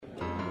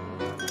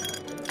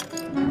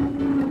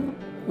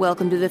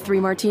Welcome to the Three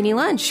Martini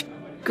Lunch.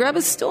 Grab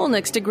a stool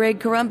next to Greg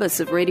Columbus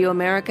of Radio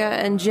America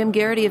and Jim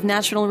Garrity of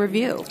National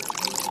Review.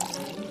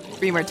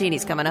 3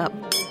 Martinis coming up.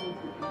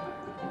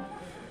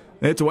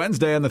 It's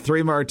Wednesday on the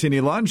Three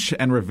Martini Lunch,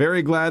 and we're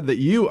very glad that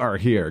you are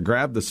here.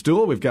 Grab the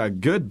stool. We've got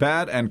good,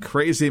 bad, and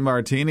crazy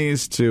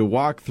martinis to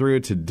walk through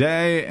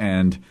today.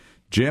 And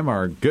Jim,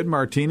 our good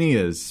martini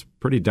is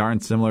pretty darn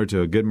similar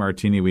to a good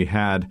martini we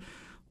had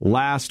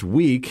last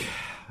week,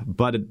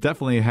 but it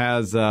definitely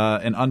has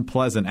an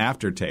unpleasant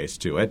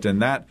aftertaste to it.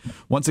 And that,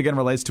 once again,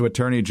 relates to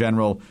Attorney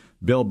General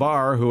Bill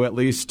Barr, who, at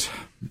least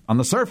on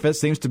the surface,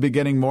 seems to be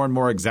getting more and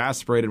more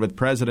exasperated with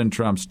President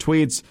Trump's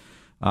tweets,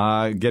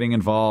 getting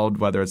involved,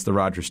 whether it's the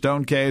Roger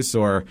Stone case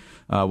or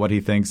what he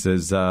thinks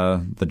is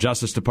the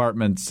Justice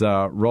Department's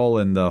role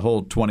in the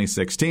whole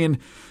 2016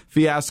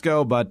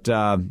 fiasco. But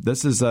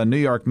this is New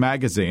York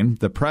Magazine.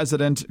 The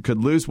president could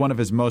lose one of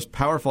his most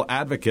powerful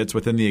advocates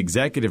within the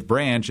executive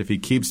branch if he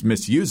keeps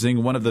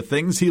misusing one of the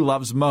things he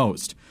loves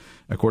most.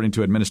 According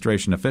to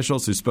administration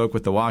officials who spoke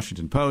with the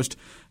Washington Post,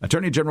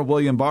 Attorney General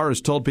William Barr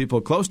has told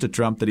people close to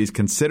Trump that he's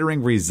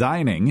considering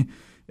resigning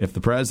if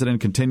the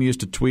president continues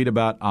to tweet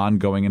about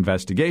ongoing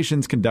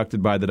investigations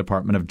conducted by the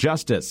Department of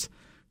Justice.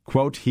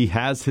 Quote, he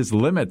has his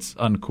limits,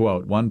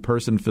 unquote. One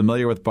person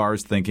familiar with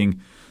Barr's thinking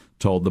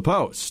told the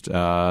Post.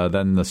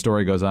 Then the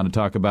story goes on to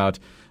talk about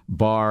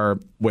Barr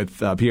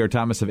with Pierre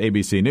Thomas of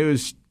ABC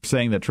News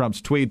saying that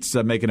Trump's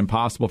tweets make it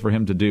impossible for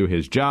him to do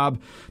his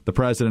job. The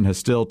president has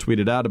still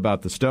tweeted out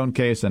about the Stone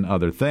case and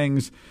other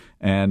things,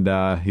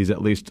 and he's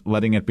at least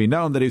letting it be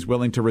known that he's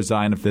willing to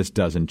resign if this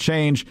doesn't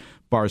change.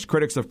 Barr's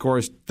critics, of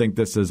course, think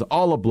this is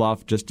all a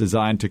bluff, just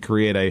designed to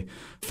create a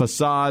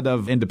facade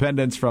of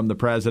independence from the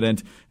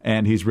president,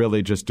 and he's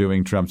really just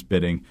doing Trump's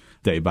bidding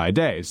day by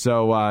day.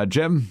 So,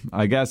 Jim,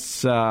 I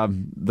guess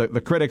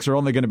the critics are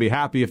only going to be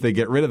happy if they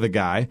get rid of the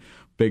guy.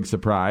 Big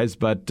surprise,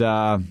 but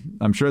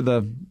I'm sure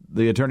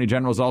the Attorney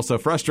General is also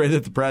frustrated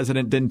that the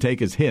president didn't take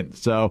his hint.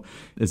 So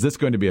is this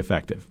going to be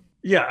effective?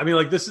 Yeah, I mean,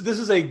 like this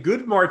is a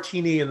good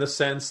martini in the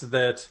sense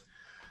that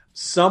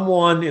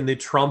someone in the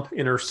Trump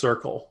inner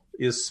circle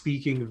is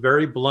speaking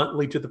very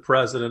bluntly to the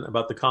president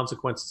about the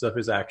consequences of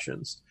his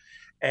actions.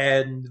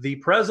 And the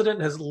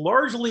president has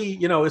largely,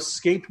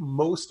 escaped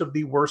most of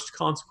the worst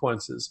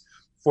consequences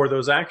for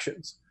those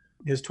actions.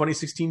 His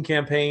 2016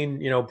 campaign,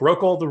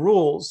 broke all the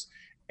rules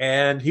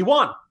and he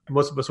won.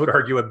 Most of us would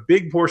argue a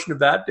big portion of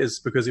that is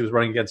because he was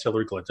running against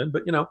Hillary Clinton.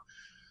 But,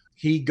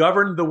 he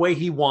governed the way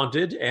he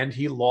wanted, and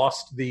he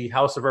lost the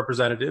House of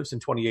Representatives in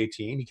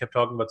 2018. He kept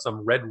talking about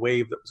some red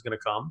wave that was going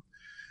to come.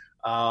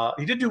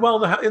 He did do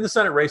well in the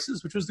Senate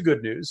races, which was the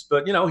good news.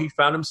 But, he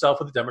found himself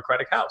with the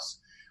Democratic House.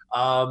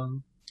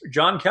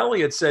 John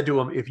Kelly had said to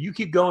him, if you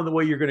keep going the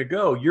way you're going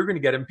to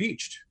get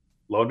impeached.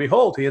 Lo and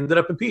behold, he ended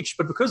up impeached.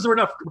 But because there were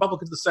enough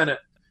Republicans in the Senate,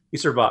 he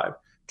survived.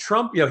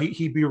 Trump,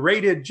 he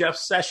berated Jeff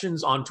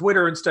Sessions on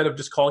Twitter instead of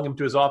just calling him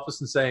to his office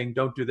and saying,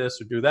 don't do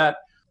this or do that.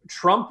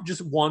 Trump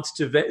just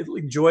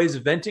enjoys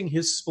venting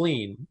his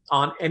spleen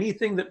on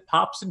anything that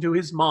pops into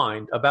his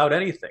mind about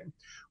anything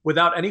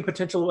without any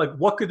potential,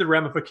 what could the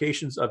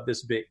ramifications of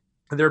this be?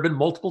 And there have been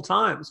multiple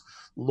times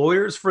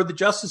lawyers for the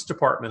Justice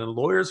Department and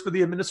lawyers for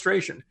the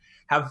administration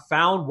have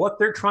found what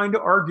they're trying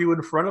to argue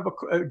in front of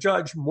a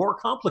judge more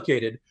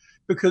complicated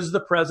because the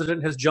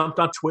president has jumped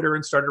on Twitter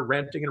and started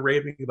ranting and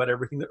raving about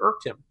everything that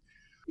irked him.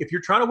 If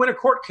you're trying to win a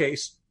court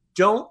case,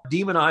 don't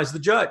demonize the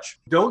judge.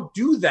 Don't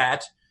do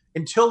that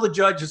until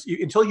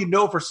until you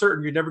know for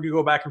certain you're never going to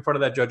go back in front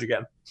of that judge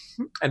again.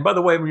 And by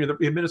the way, when you're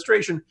the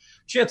administration,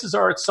 chances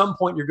are at some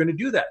point you're going to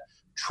do that.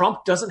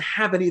 Trump doesn't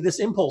have any of this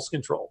impulse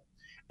control.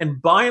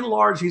 And by and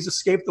large, he's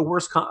escaped the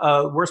worst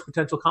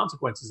potential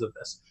consequences of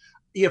this.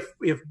 If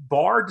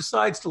Barr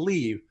decides to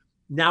leave,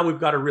 now we've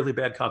got a really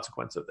bad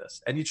consequence of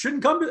this. And it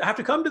shouldn't have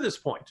to come to this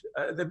point.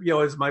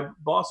 As my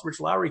boss,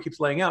 Rich Lowry, keeps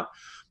laying out,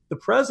 the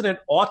president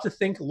ought to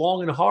think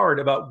long and hard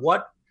about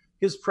what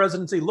his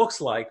presidency looks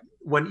like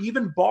when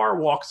even Barr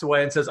walks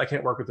away and says, I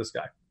can't work with this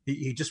guy.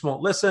 He just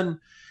won't listen.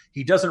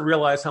 He doesn't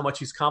realize how much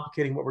he's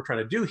complicating what we're trying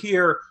to do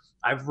here.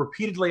 I've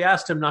repeatedly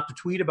asked him not to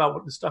tweet about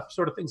what the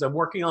sort of things I'm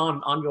working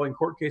on, ongoing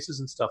court cases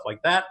and stuff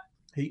like that.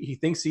 He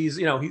thinks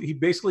he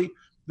basically,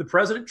 the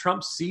President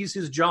Trump sees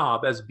his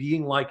job as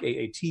being like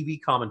a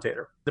TV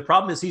commentator. The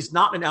problem is he's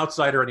not an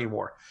outsider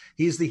anymore.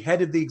 He's the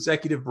head of the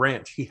executive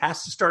branch. He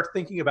has to start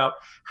thinking about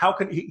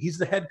he's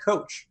the head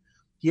coach.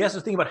 He has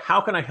to think about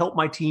how can I help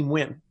my team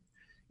win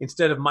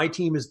instead of my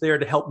team is there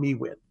to help me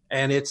win.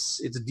 And it's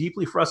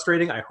deeply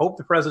frustrating. I hope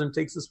the president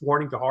takes this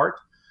warning to heart.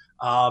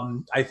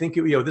 I think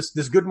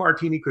this good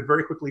martini could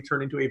very quickly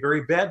turn into a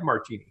very bad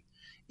martini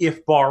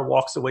if Barr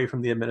walks away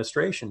from the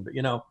administration. But,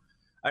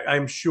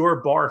 I'm sure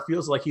Barr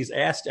feels like he's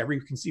asked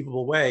every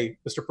conceivable way,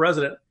 Mr.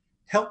 President,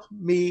 help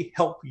me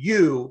help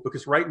you,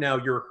 because right now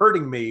you're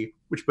hurting me,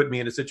 which put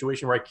me in a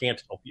situation where I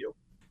can't help you.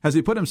 Has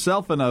he put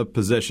himself in a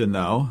position,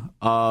 though,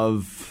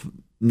 of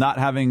not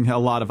having a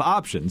lot of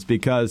options,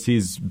 because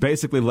he's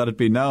basically let it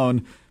be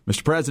known,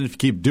 Mr. President, if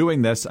you keep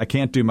doing this, I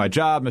can't do my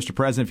job. Mr.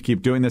 President, if you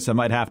keep doing this, I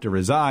might have to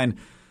resign.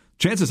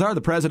 Chances are the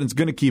president's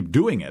going to keep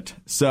doing it.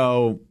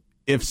 So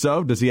If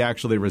so, does he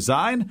actually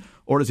resign,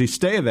 or does he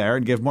stay there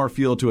and give more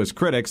fuel to his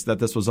critics that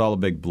this was all a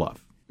big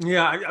bluff?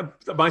 Yeah,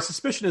 my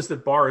suspicion is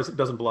that Barr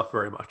doesn't bluff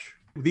very much.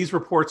 These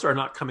reports are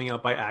not coming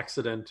out by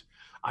accident.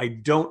 I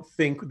don't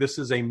think this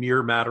is a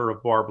mere matter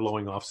of Barr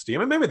blowing off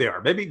steam. And maybe they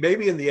are.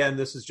 Maybe in the end,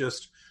 this is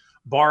just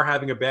Barr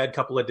having a bad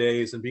couple of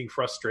days and being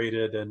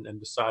frustrated and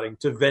deciding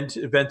to vent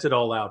it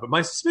all out. But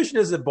my suspicion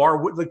is that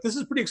Barr this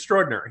is pretty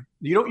extraordinary.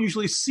 You don't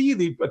usually see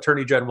the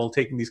Attorney General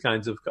taking these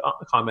kinds of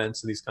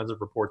comments and these kinds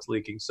of reports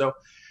leaking. So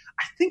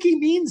I think he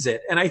means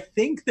it. And I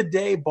think the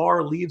day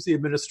Barr leaves the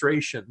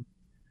administration,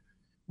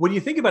 when you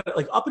think about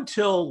it, up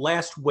until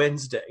last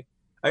Wednesday,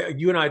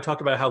 you and I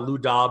talked about how Lou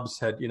Dobbs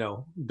had,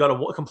 done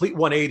a complete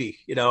 180,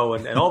 and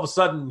all of a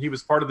sudden he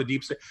was part of the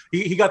deep state.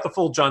 He got the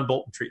full John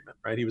Bolton treatment,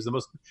 right? He was the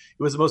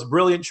most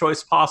brilliant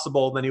choice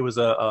possible. And then he was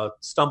a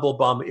stumble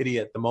bum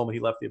idiot the moment he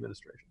left the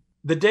administration.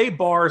 The day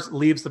Barr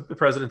leaves the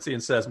presidency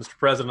and says, "Mr.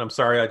 President, I'm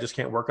sorry, I just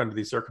can't work under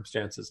these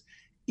circumstances,"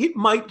 it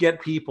might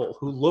get people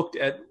who looked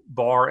at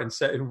Barr and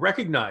said and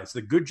recognized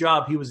the good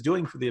job he was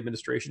doing for the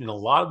administration in a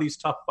lot of these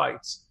tough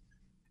fights.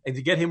 And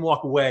to get him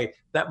walk away,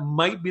 that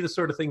might be the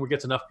sort of thing where it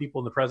gets enough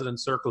people in the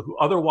president's circle who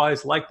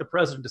otherwise like the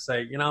president to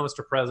say,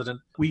 Mr.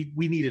 President, we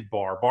needed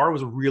Barr. Barr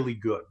was really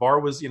good. Barr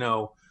was, I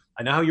know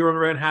how you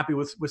were unhappy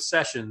with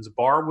Sessions.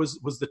 Barr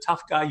was the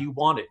tough guy you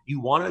wanted. You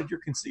wanted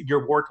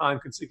your wartime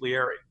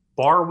consigliere.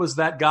 Barr was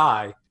that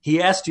guy. He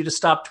asked you to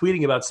stop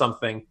tweeting about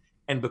something,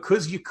 and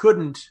because you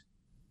couldn't,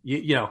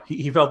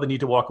 he felt the need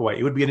to walk away.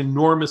 It would be an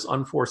enormous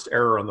unforced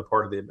error on the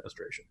part of the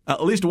administration.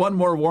 At least one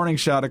more warning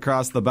shot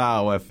across the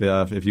bow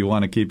if you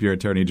want to keep your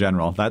attorney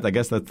general. I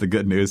guess that's the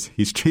good news.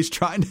 He's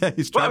trying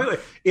to.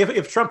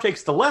 If Trump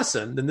takes the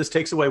lesson, then this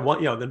takes away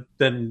one.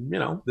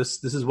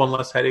 This is one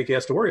less headache he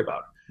has to worry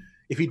about.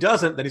 If he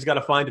doesn't, then he's got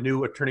to find a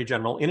new attorney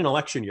general in an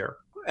election year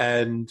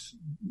and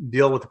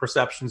deal with the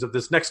perceptions of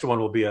this next one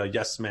will be a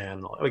yes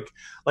man.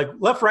 Like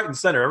left, right, and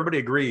center. Everybody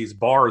agrees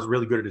Barr is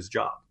really good at his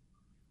job.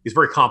 He's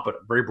very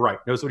competent, very bright,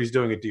 knows what he's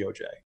doing at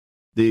DOJ.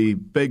 The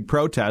big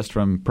protest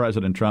from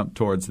President Trump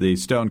towards the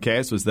Stone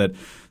case was that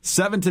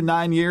 7 to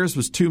 9 years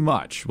was too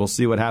much. We'll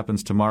see what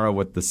happens tomorrow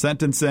with the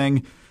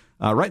sentencing.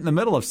 Right in the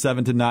middle of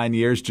 7 to 9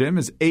 years, Jim,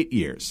 is 8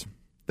 years.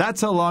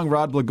 That's how long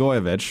Rod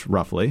Blagojevich,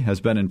 roughly,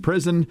 has been in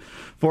prison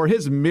for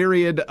his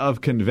myriad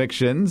of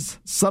convictions,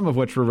 some of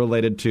which were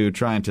related to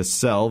trying to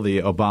sell the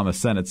Obama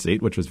Senate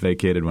seat, which was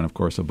vacated when, of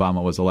course,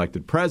 Obama was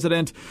elected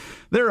president.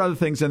 There are other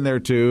things in there,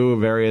 too,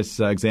 various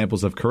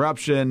examples of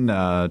corruption,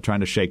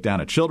 trying to shake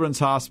down a children's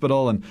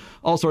hospital, and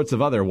all sorts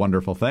of other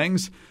wonderful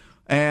things.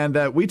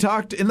 And we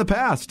talked in the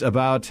past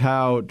about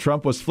how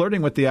Trump was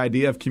flirting with the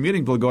idea of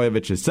commuting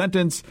Blagojevich's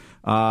sentence.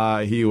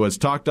 He was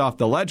talked off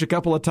the ledge a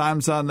couple of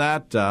times on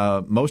that,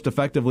 most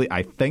effectively,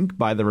 I think,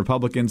 by the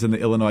Republicans in the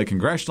Illinois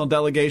congressional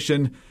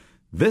delegation.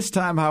 This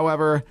time,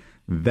 however,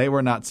 they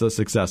were not so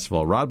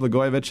successful. Rod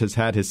Blagojevich has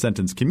had his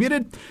sentence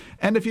commuted.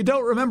 And if you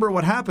don't remember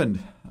what happened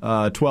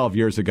 12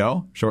 years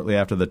ago, shortly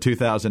after the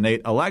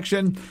 2008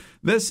 election,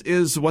 this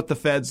is what the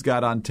feds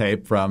got on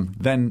tape from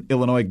then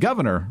Illinois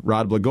Governor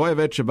Rod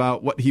Blagojevich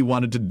about what he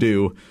wanted to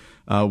do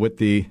with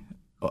the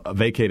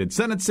vacated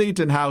Senate seat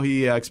and how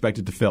he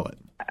expected to fill it.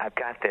 I've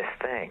got this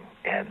thing,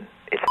 and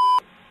it's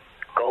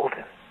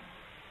golden.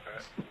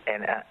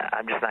 And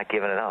I'm just not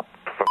giving it up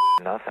for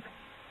nothing.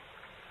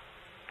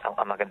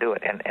 I'm not going to do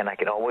it. And I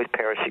can always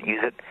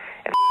use it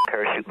and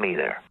parachute me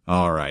there.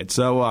 All right.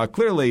 So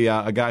clearly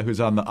a guy who's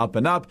on the up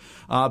and up.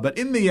 But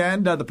in the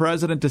end, the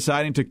president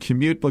deciding to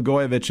commute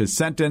Blagojevich's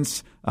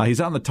sentence. He's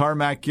on the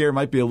tarmac here.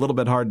 Might be a little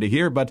bit hard to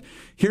hear, but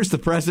here's the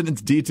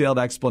president's detailed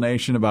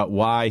explanation about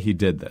why he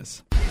did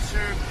this. He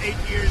served 8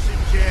 years in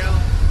jail,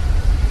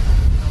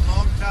 a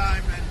long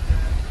time, and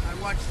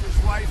I watched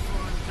his wife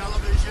on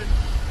television.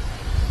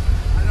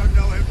 I don't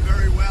know him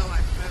very well.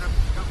 I've met him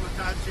a couple of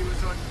times. He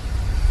was on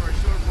for a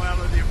short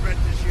while on The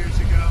Apprentice years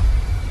ago.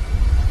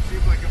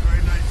 Seemed like a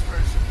very nice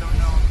person. Don't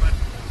know him, but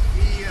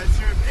he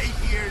served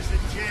 8 years in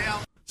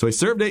jail. So he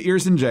served 8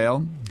 years in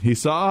jail. He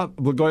saw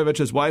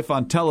Blagojevich's wife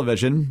on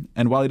television,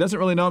 and while he doesn't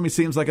really know him, he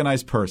seems like a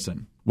nice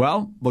person.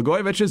 Well,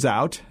 Blagojevich is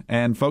out,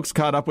 and folks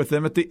caught up with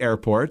him at the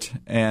airport.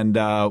 And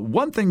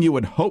one thing you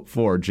would hope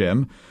for,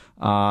 Jim,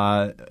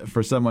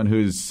 for someone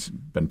who's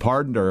been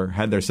pardoned or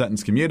had their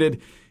sentence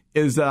commuted,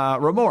 is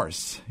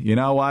remorse. You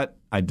know what?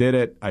 I did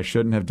it. I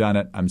shouldn't have done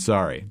it. I'm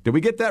sorry. Did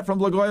we get that from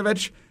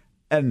Blagojevich?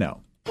 And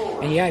no.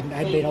 And yeah,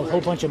 I made a whole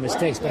bunch of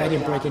mistakes, but I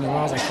didn't break any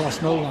laws. I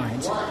crossed no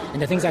lines.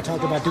 And the things I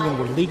talked about doing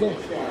were legal,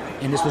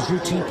 and this was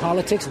routine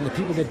politics, and the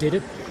people that did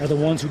it are the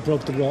ones who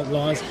broke the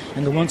laws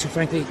and the ones who,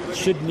 frankly,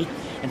 should meet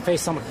and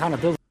face some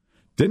accountability.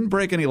 Didn't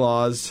break any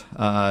laws.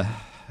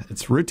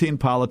 It's routine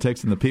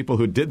politics, and the people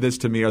who did this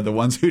to me are the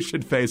ones who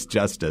should face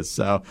justice.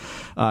 So,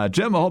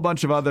 Jim, a whole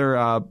bunch of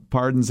other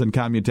pardons and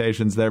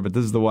commutations there, but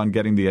this is the one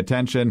getting the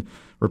attention.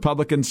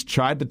 Republicans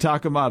tried to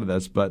talk him out of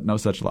this, but no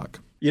such luck.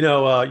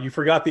 You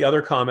forgot the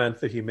other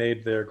comment that he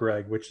made there,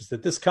 Greg, which is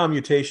that this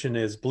commutation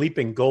is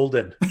bleeping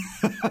golden.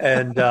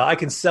 And I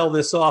can sell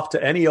this off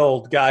to any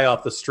old guy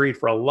off the street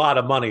for a lot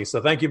of money.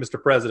 So thank you,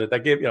 Mr. President.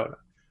 That gave,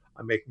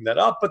 I'm making that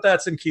up, but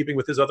that's in keeping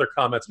with his other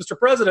comments. Mr.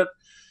 President,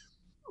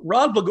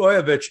 Rod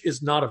Blagojevich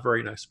is not a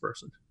very nice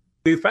person.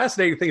 The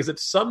fascinating thing is that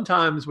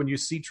sometimes when you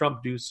see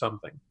Trump do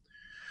something,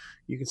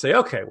 you can say,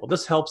 okay, well,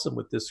 this helps him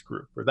with this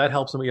group, or that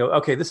helps him.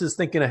 Okay, this is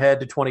thinking ahead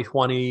to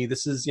 2020.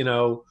 This is,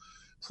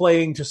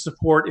 playing to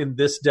support in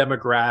this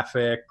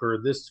demographic or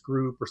this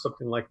group or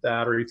something like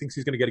that, or he thinks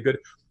he's going to get a good.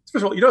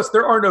 First of all, notice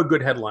there are no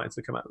good headlines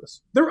that come out of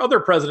this. There are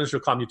other presidential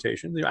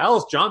commutations.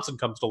 Alice Johnson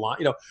comes to line.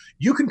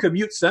 You can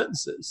commute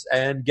sentences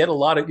and get a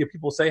lot of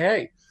people say,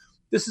 hey,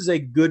 this is a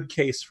good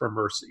case for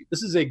mercy.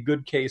 This is a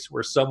good case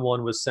where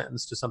someone was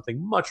sentenced to something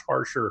much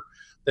harsher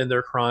than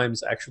their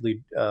crimes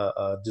actually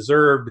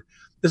deserved.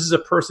 This is a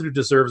person who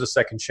deserves a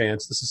second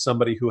chance. This is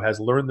somebody who has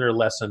learned their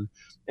lesson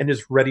and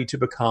is ready to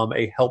become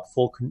a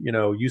helpful,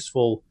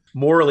 useful,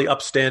 morally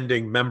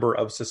upstanding member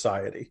of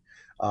society.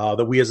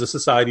 That we as a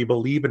society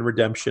believe in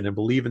redemption and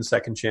believe in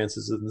second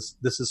chances. And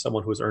this is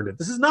someone who has earned it.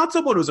 This is not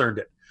someone who's earned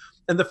it.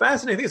 And the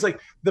fascinating thing is,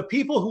 the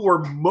people who are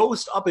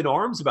most up in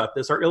arms about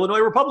this are Illinois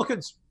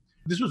Republicans.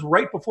 This was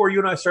right before you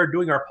and I started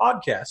doing our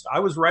podcast. I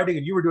was writing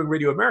and you were doing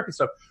Radio America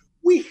stuff.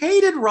 We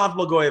hated Rod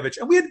Blagojevich,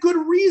 and we had good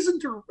reason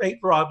to hate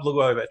Rod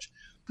Blagojevich.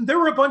 There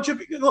were a bunch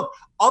of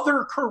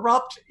other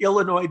corrupt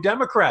Illinois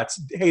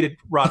Democrats hated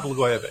Rod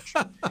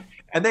Blagojevich.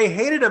 And they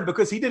hated him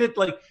because he did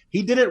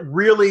it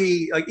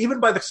really, even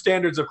by the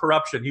standards of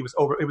corruption, it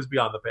was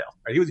beyond the pale.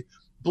 Right? He was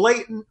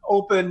blatant,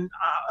 open,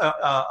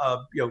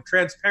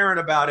 transparent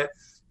about it,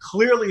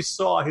 clearly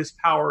saw his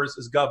powers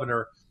as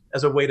governor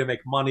as a way to make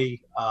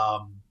money.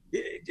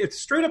 It's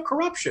straight up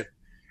corruption.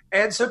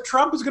 And so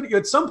Trump is going to,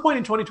 at some point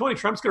in 2020,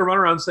 Trump's going to run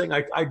around saying,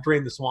 I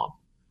drained the swamp.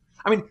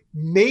 I mean,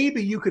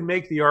 maybe you could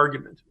make the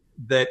argument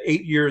that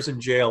 8 years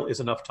in jail is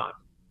enough time.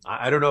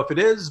 I don't know if it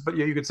is, but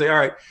you could say, all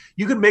right,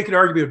 you can make an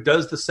argument of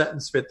does the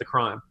sentence fit the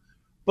crime?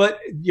 But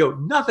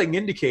nothing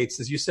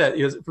indicates, as you said,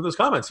 from those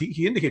comments,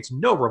 he indicates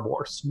no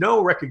remorse,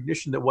 no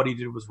recognition that what he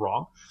did was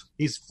wrong.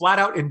 He's flat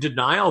out in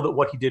denial that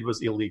what he did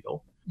was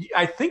illegal.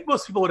 I think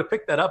most people would have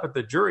picked that up at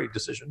the jury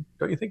decision.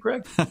 Don't you think,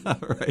 Greg?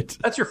 Right.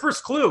 That's your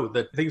first clue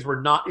that things were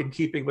not in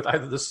keeping with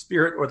either the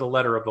spirit or the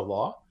letter of the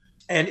law.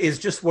 And is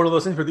just one of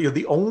those things where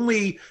the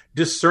only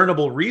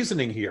discernible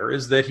reasoning here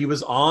is that he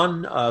was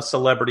on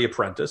Celebrity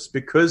Apprentice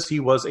because he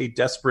was a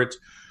desperate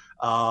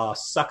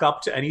suck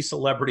up to any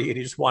celebrity and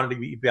he just wanted to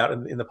be out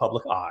in the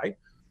public eye.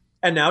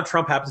 And now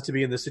Trump happens to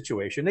be in this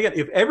situation. Again,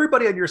 if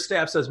everybody on your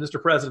staff says,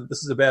 Mr. President,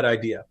 this is a bad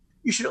idea,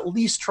 you should at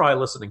least try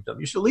listening to them.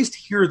 You should at least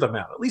hear them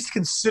out, at least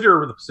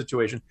consider the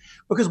situation.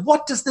 Because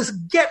what does this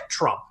get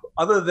Trump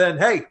other than,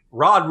 hey,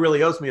 Rod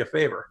really owes me a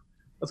favor?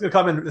 It's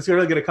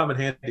really going to come in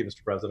handy,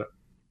 Mr. President.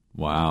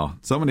 Wow.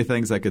 So many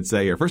things I could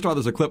say here. First of all,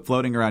 there's a clip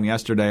floating around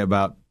yesterday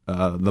about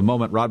the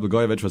moment Rod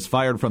Blagojevich was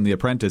fired from The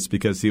Apprentice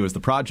because he was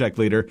the project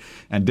leader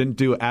and didn't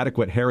do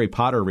adequate Harry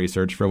Potter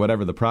research for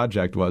whatever the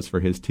project was for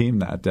his team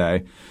that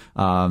day.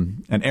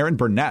 And Aaron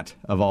Burnett,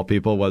 of all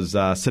people, was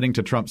sitting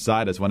to Trump's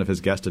side as one of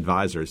his guest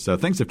advisors. So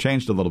things have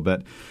changed a little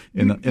bit.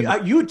 You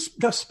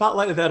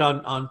spotlighted that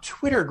on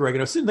Twitter, Greg.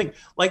 And I was thinking,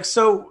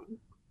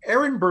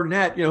 Aaron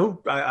Burnett,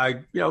 who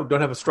I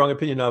don't have a strong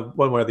opinion of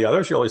one way or the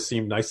other. She always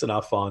seemed nice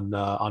enough on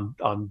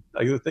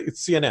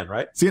it's CNN,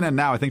 right? CNN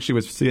now. I think she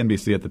was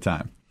CNBC at the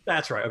time.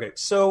 That's right. Okay.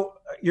 So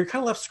you're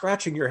kind of left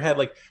scratching your head.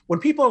 When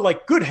people are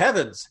like, good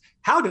heavens,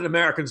 how did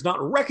Americans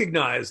not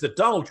recognize that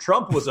Donald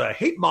Trump was a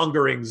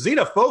hate-mongering,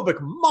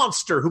 xenophobic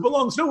monster who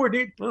belongs nowhere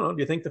near? I don't know.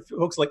 Do you think the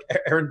folks like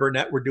Aaron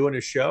Burnett were doing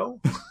his show?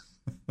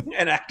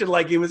 And acted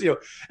like he was, and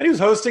he was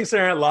hosting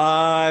Saturday Night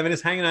Live and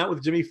he's hanging out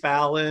with Jimmy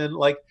Fallon.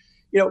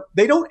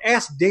 They don't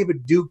ask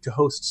David Duke to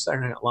host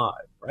Saturday Night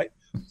Live, right?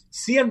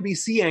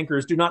 CNBC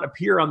anchors do not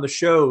appear on the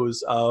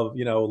shows of,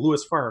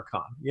 Louis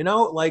Farrakhan.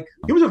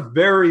 He was a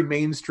very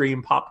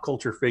mainstream pop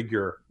culture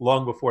figure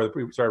long before the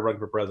people started running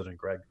for president,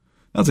 Greg.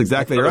 That's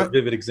exactly right. A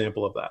vivid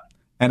example of that.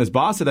 And his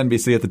boss at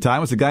NBC at the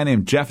time was a guy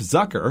named Jeff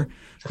Zucker,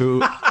 who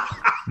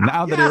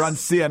now that he runs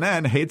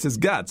CNN hates his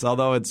guts,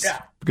 although it's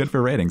good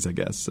for ratings, I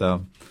guess.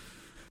 So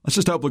let's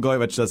just hope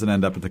Blagojevich doesn't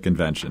end up at the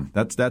convention.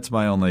 That's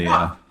my only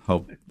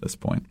hope at this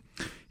point.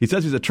 He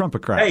says he's a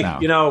Trumpocrat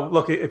now.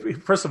 Look,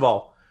 first of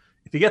all,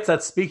 if he gets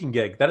that speaking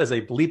gig, that is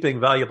a bleeping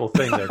valuable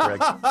thing there,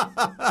 Greg.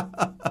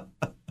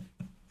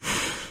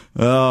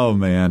 Oh,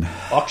 man.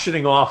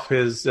 Auctioning off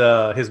his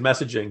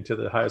messaging to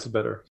the highest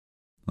bidder.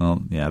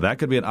 Well, yeah, that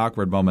could be an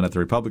awkward moment at the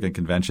Republican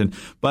convention.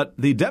 But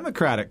the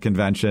Democratic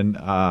convention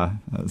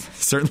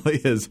certainly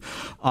is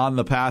on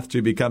the path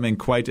to becoming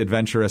quite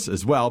adventurous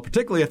as well,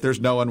 particularly if there's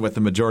no one with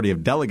the majority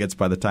of delegates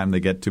by the time they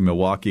get to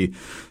Milwaukee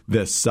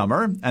this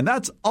summer. And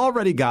that's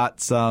already got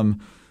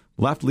some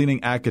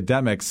left-leaning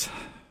academics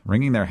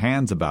wringing their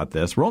hands about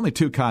this. We're only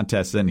 2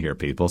 contests in here,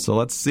 people, so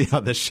let's see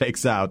how this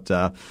shakes out.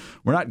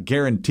 We're not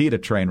guaranteed a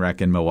train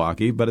wreck in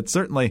Milwaukee, but it's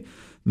certainly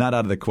not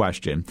out of the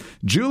question.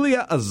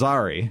 Julia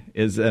Azari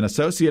is an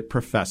associate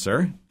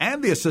professor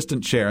and the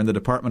assistant chair in the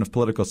Department of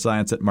Political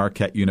Science at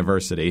Marquette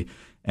University.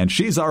 And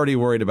she's already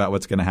worried about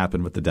what's going to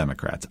happen with the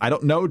Democrats. I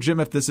don't know, Jim,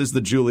 if this is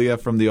the Julia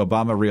from the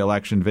Obama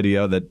re-election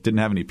video that didn't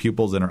have any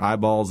pupils in her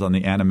eyeballs on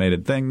the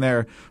animated thing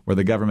there where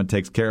the government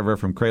takes care of her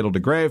from cradle to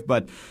grave.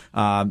 But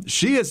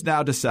she has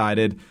now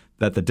decided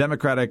that the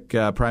Democratic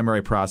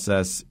primary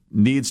process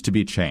needs to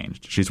be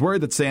changed. She's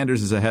worried that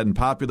Sanders is ahead in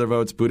popular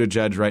votes.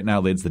 Buttigieg right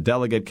now leads the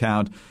delegate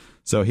count.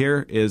 So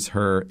here is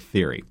her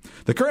theory.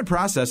 The current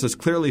process is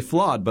clearly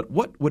flawed, but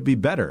what would be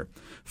better?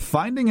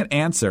 Finding an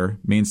answer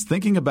means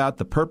thinking about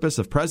the purpose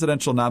of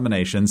presidential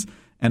nominations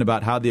and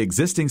about how the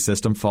existing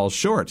system falls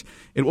short.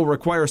 It will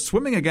require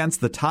swimming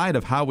against the tide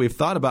of how we've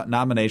thought about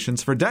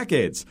nominations for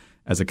decades,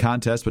 as a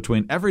contest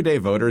between everyday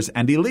voters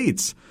and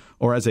elites,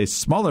 or as a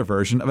smaller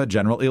version of a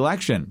general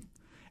election.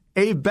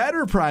 A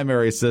better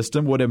primary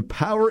system would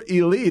empower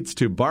elites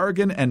to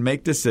bargain and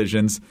make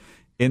decisions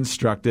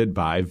instructed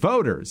by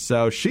voters.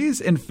 So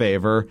she's in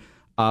favor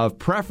of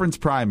preference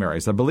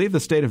primaries. I believe the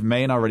state of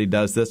Maine already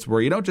does this,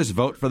 where you don't just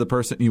vote for the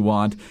person you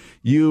want.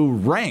 You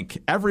rank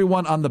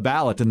everyone on the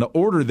ballot in the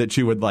order that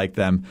you would like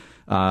them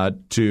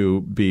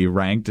to be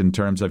ranked in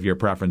terms of your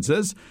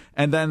preferences.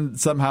 And then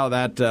somehow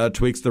that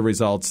tweaks the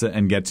results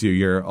and gets you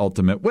your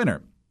ultimate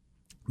winner.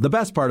 The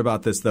best part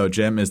about this, though,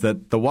 Jim, is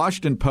that the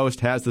Washington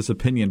Post has this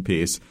opinion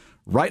piece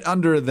right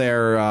under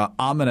their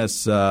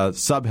ominous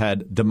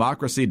subhead,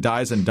 Democracy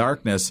Dies in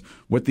Darkness,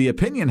 with the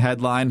opinion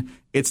headline,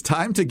 "It's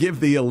time to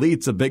give the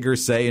elites a bigger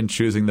say in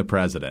choosing the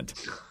president."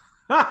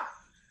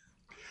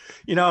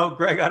 You know,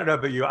 Greg, I don't know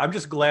about you. I'm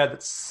just glad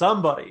that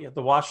somebody at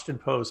the Washington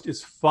Post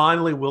is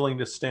finally willing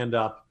to stand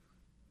up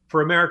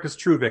for America's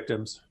true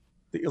victims,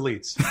 the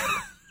elites.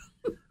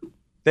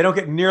 They don't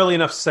get nearly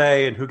enough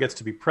say in who gets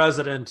to be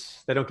president.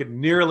 They don't get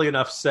nearly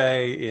enough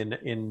say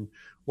in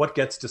what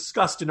gets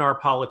discussed in our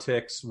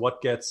politics,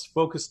 what gets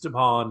focused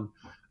upon.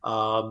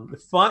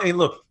 And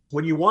look,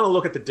 when you want to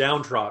look at the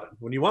downtrodden,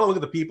 when you want to look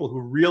at the people who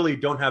really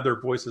don't have their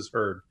voices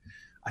heard,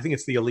 I think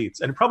it's the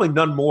elites, and probably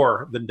none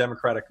more than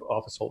Democratic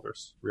office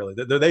holders, really.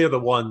 They are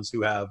the ones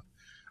who have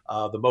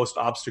the most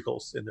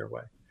obstacles in their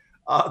way.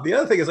 The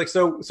other thing is, like,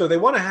 so they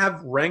want to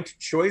have ranked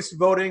choice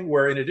voting,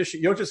 where in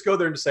addition, you don't just go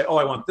there and just say, oh,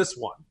 I want this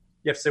one.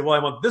 You have to say, well, I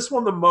want this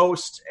one the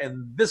most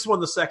and this one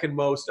the second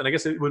most. And I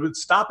guess it would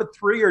stop at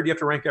 3, or do you have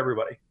to rank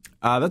everybody?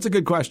 That's a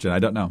good question. I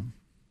don't know.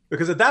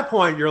 Because at that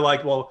point, you're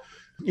like, well,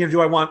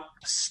 do I want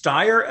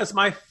Steyer as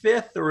my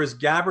 5th, or is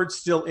Gabbard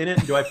still in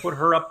it? Do I put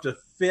her up to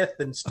 5th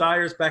and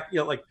Steyer's back?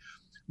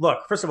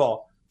 Look, first of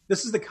all,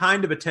 this is the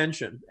kind of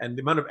attention and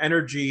the amount of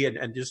energy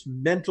and just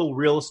mental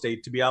real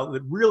estate to be out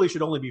that really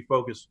should only be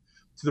focused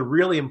to the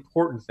really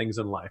important things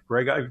in life.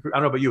 Greg, I don't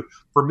know about you.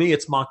 For me,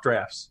 it's mock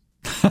drafts.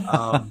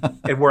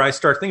 And where I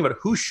start thinking about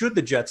who should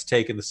the Jets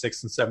take in the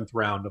 6th and 7th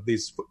round of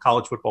these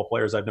college football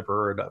players I've never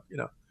heard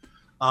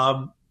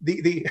of.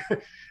 The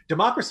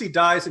democracy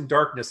dies in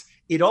darkness.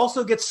 It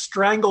also gets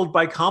strangled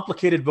by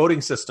complicated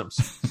voting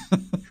systems.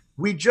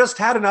 We just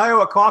had an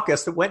Iowa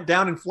caucus that went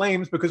down in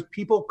flames because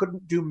people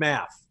couldn't do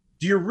math.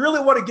 Do you really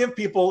want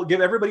to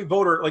give everybody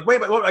voter, like,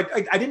 wait,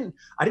 I didn't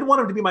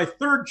want him to be my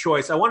 3rd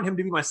choice. I wanted him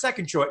to be my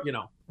 2nd choice.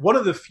 One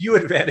of the few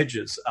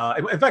advantages.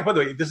 In fact, by the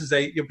way, this is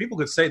people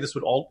could say this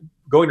would all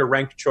going to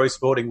ranked choice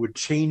voting would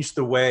change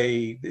the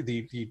way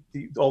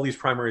all these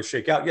primaries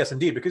shake out. Yes,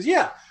 indeed, because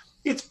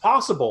it's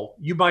possible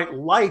you might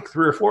like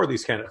 3 or 4 of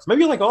these candidates.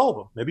 Maybe you like all of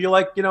them. Maybe you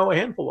like a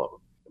handful of them.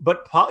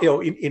 But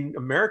in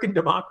American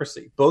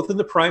democracy, both in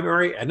the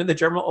primary and in the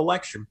general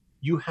election,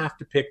 you have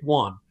to pick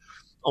one.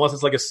 Unless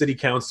it's like a city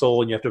council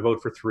and you have to vote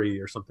for 3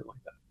 or something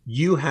like that.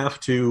 You have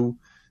to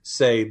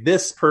say,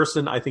 this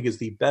person I think is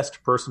the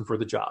best person for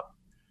the job.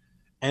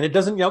 And it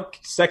doesn't,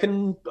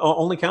 second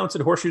only counts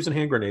in horseshoes and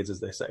hand grenades,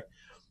 as they say.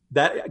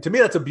 That, to me,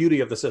 that's a beauty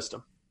of the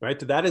system, right?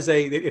 That is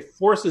it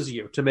forces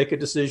you to make a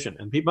decision.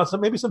 And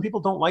maybe some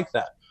people don't like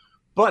that.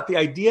 But the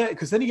idea,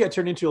 because then you get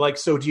turned into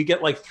so do you get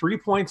 3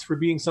 points for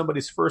being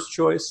somebody's first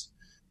choice,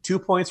 2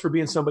 points for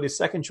being somebody's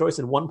second choice,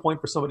 and 1 point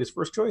for somebody's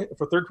first choice,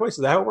 for third choice? Is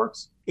that how it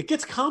works? It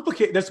gets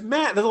complicated. There's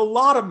math. There's a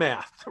lot of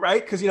math,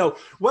 right? Because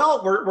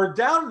we're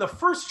down in the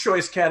first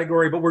choice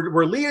category, but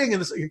we're leading in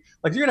this.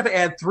 Like, you're gonna have to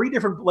add 3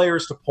 different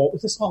layers to poll.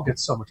 This all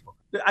gets so much more.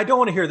 I don't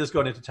want to hear this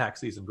going into tax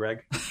season,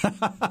 Greg.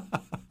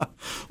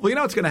 Well, you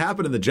know what's going to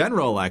happen in the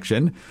general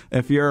election.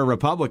 If you're a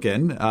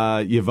Republican,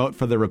 you vote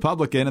for the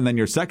Republican, and then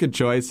your second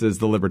choice is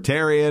the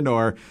Libertarian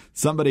or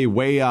somebody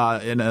way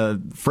in a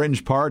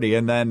fringe party.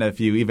 And then if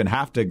you even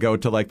have to go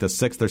to the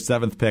 6th or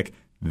 7th pick,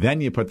 then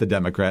you put the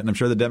Democrat. And I'm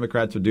sure the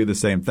Democrats would do the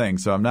same thing.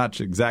 So I'm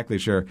not exactly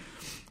sure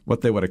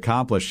what they would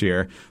accomplish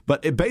here.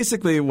 But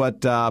basically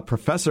what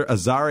Professor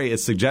Azari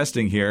is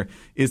suggesting here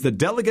is that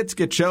delegates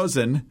get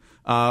chosen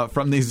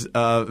from these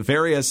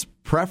various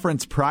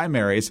preference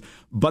primaries,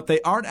 but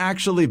they aren't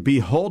actually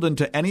beholden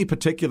to any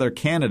particular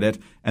candidate,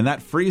 and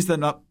that frees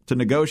them up to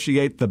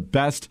negotiate the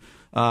best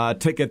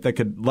ticket that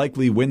could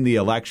likely win the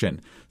election.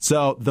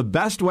 So the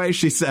best way,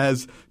 she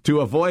says,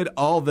 to avoid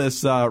all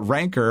this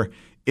rancor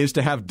is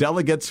to have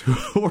delegates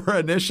who were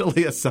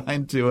initially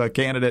assigned to a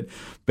candidate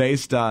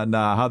based on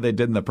how they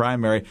did in the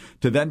primary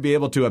to then be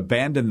able to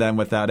abandon them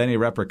without any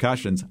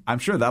repercussions. I'm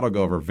sure that'll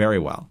go over very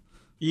well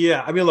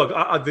Yeah, I mean, look,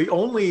 the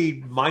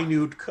only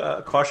minute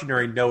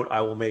cautionary note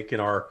I will make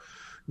in our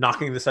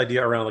knocking this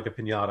idea around like a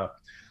piñata.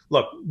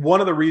 Look,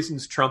 one of the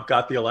reasons Trump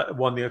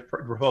won the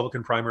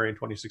Republican primary in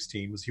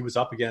 2016 was he was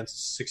up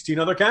against 16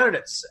 other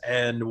candidates.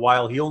 And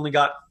while he only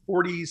got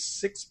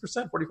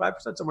 46%,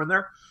 45%, somewhere in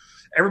there,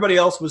 everybody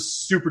else was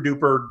super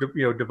duper,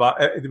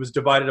 it was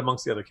divided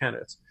amongst the other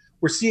candidates.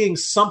 We're seeing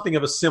something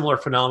of a similar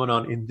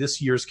phenomenon in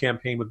this year's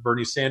campaign with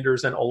Bernie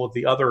Sanders and all of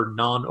the other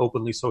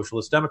non-openly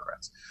socialist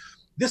Democrats.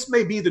 This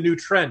may be the new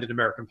trend in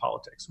American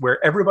politics,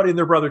 where everybody and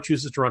their brother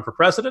chooses to run for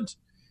president.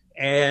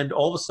 And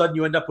all of a sudden,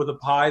 you end up with a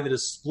pie that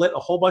is split a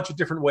whole bunch of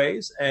different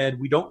ways. And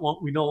we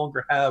no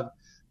longer have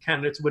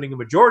candidates winning a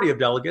majority of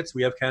delegates.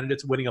 We have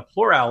candidates winning a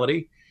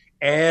plurality.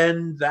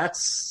 And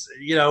that's,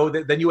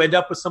 then you end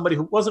up with somebody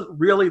who wasn't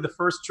really the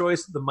first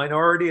choice of the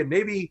minority. And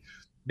maybe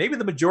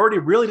the majority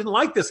really didn't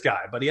like this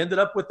guy, but he ended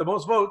up with the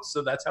most votes.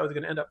 So that's how he's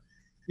going to end up.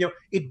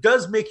 It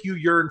does make you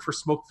yearn for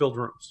smoke-filled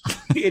rooms.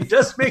 It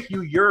does make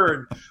you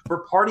yearn for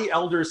party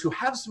elders who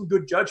have some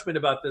good judgment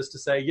about this to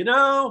say,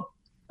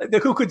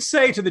 who could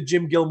say to the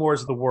Jim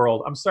Gilmores of the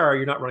world, I'm sorry,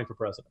 you're not running for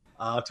president.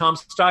 Tom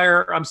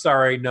Steyer, I'm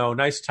sorry, no,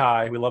 nice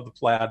tie. We love the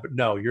plaid, but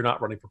no, you're not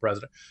running for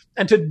president.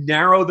 And to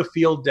narrow the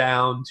field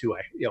down to,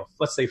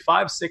 let's say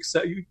 5, 6,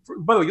 7.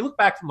 By the way, you look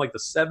back from like the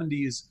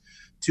 70s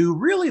to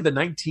really to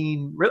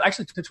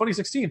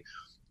 2016,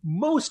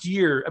 most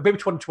year, maybe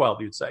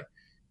 2012, you'd say,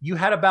 you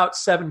had about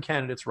 7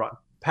 candidates run.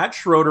 Pat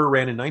Schroeder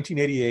ran in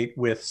 1988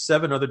 with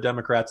 7 other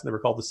Democrats, and they were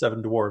called the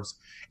Seven Dwarves.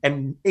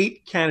 And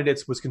 8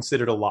 candidates was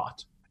considered a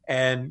lot.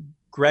 And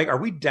Greg, are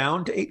we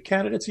down to 8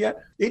 candidates yet?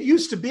 It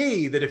used to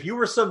be that if you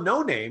were some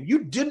no-name,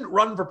 you didn't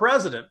run for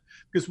president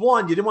because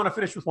 1, you didn't want to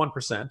finish with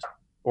 1%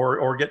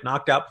 or get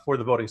knocked out before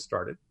the voting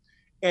started.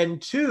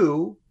 And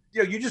 2,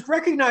 you just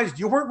recognized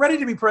you weren't ready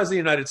to be president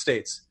of the United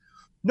States.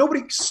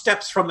 Nobody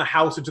steps from the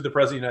House into the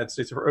president of the United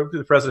States or to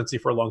the presidency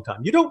for a long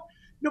time.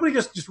 Nobody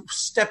just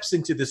steps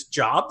into this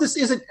job. This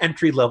isn't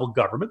entry-level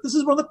government. This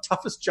is one of the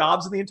toughest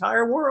jobs in the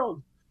entire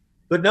world.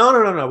 But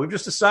no. We've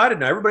just decided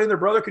now everybody and their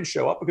brother can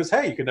show up because,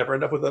 hey, you can never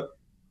end up with a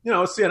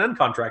CNN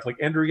contract like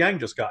Andrew Yang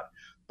just got.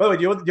 By the way,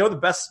 you know the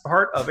best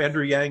part of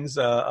Andrew Yang's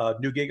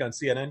new gig on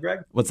CNN, Greg?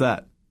 What's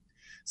that?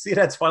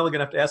 CNN's finally going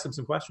to have to ask him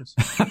some questions.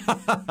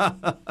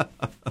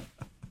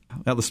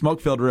 Now, the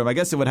smoke-filled room, I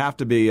guess it would have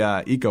to be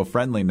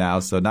eco-friendly now,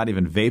 so not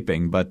even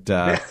vaping, but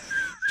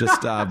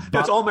just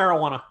it's all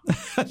marijuana.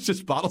 It's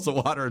just bottles of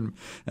water and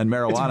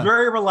marijuana. It's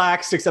very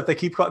relaxed, except they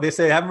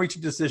say they haven't reached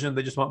a decision.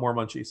 They just want more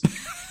munchies.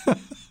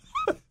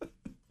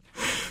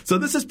 So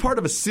this is part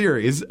of a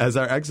series, as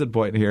our exit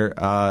point here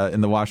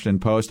in the Washington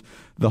Post.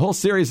 The whole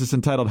series is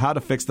entitled How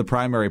to Fix the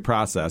Primary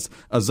Process.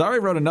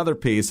 Azari wrote another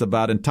piece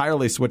about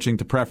entirely switching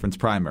to preference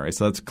primary.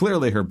 So that's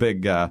clearly her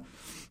big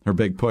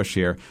push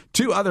here.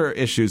 2 other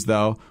issues,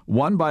 though.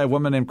 One by a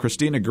woman named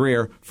Christina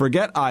Greer.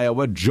 Forget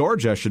Iowa.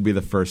 Georgia should be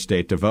the first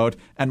state to vote.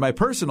 And my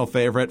personal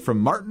favorite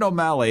from Martin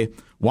O'Malley.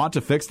 Want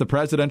to fix the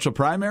presidential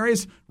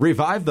primaries?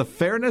 Revive the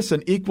fairness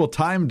and equal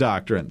time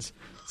doctrines.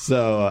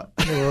 So...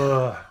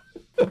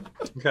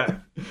 Okay.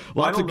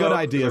 Lots of good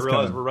ideas. I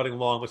realize we're running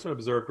long. Let's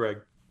observe, Greg.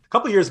 A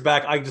couple of years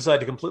back, I decided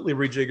to completely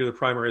rejigger the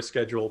primary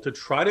schedule to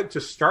try to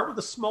start with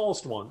the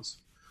smallest ones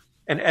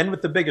and end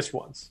with the biggest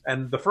ones.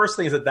 And the first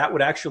thing is that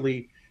would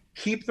actually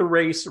keep the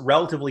race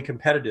relatively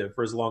competitive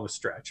for as long a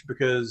stretch.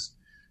 Because,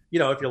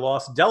 if you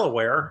lost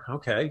Delaware,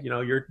 okay,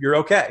 you're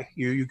okay.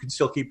 You can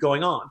still keep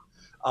going on.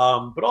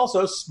 But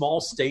also, small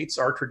states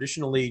are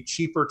traditionally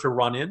cheaper to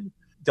run in.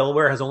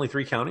 Delaware has only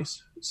 3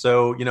 counties.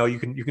 So, you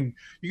can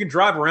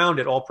drive around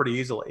it all pretty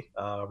easily.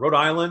 Rhode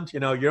Island,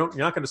 you're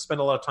not going to spend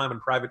a lot of time in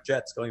private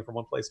jets going from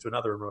one place to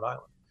another in Rhode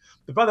Island.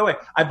 But by the way,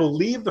 I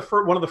believe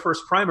one of the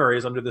first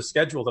primaries under the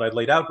schedule that I'd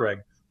laid out, Greg,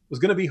 was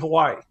going to be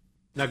Hawaii.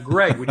 Now,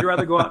 Greg, would you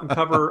rather go out and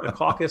cover a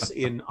caucus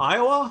in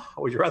Iowa,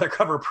 or would you rather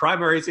cover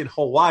primaries in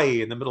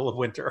Hawaii in the middle of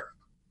winter?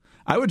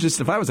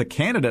 If I was a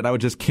candidate, I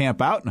would just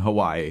camp out in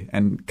Hawaii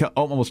and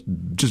almost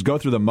just go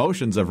through the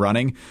motions of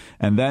running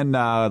and then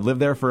live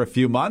there for a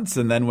few months.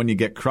 And then when you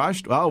get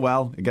crushed,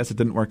 I guess it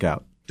didn't work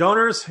out.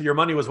 Donors, your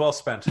money was well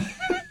spent.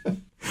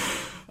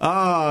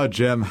 Oh,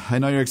 Jim, I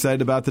know you're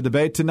excited about the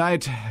debate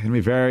tonight. It's going to be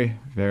very,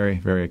 very,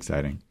 very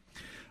exciting.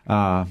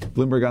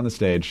 Bloomberg on the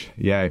stage.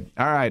 Yay.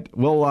 All right.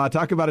 We'll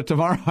talk about it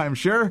tomorrow, I'm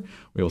sure.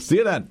 We will see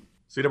you then.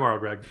 See you tomorrow,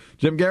 Greg.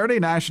 Jim Garrity,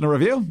 National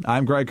Review.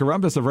 I'm Greg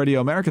Corombos of Radio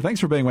America.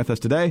 Thanks for being with us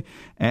today.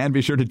 And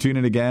be sure to tune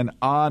in again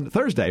on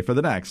Thursday for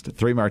the next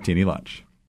 3 Martini Lunch.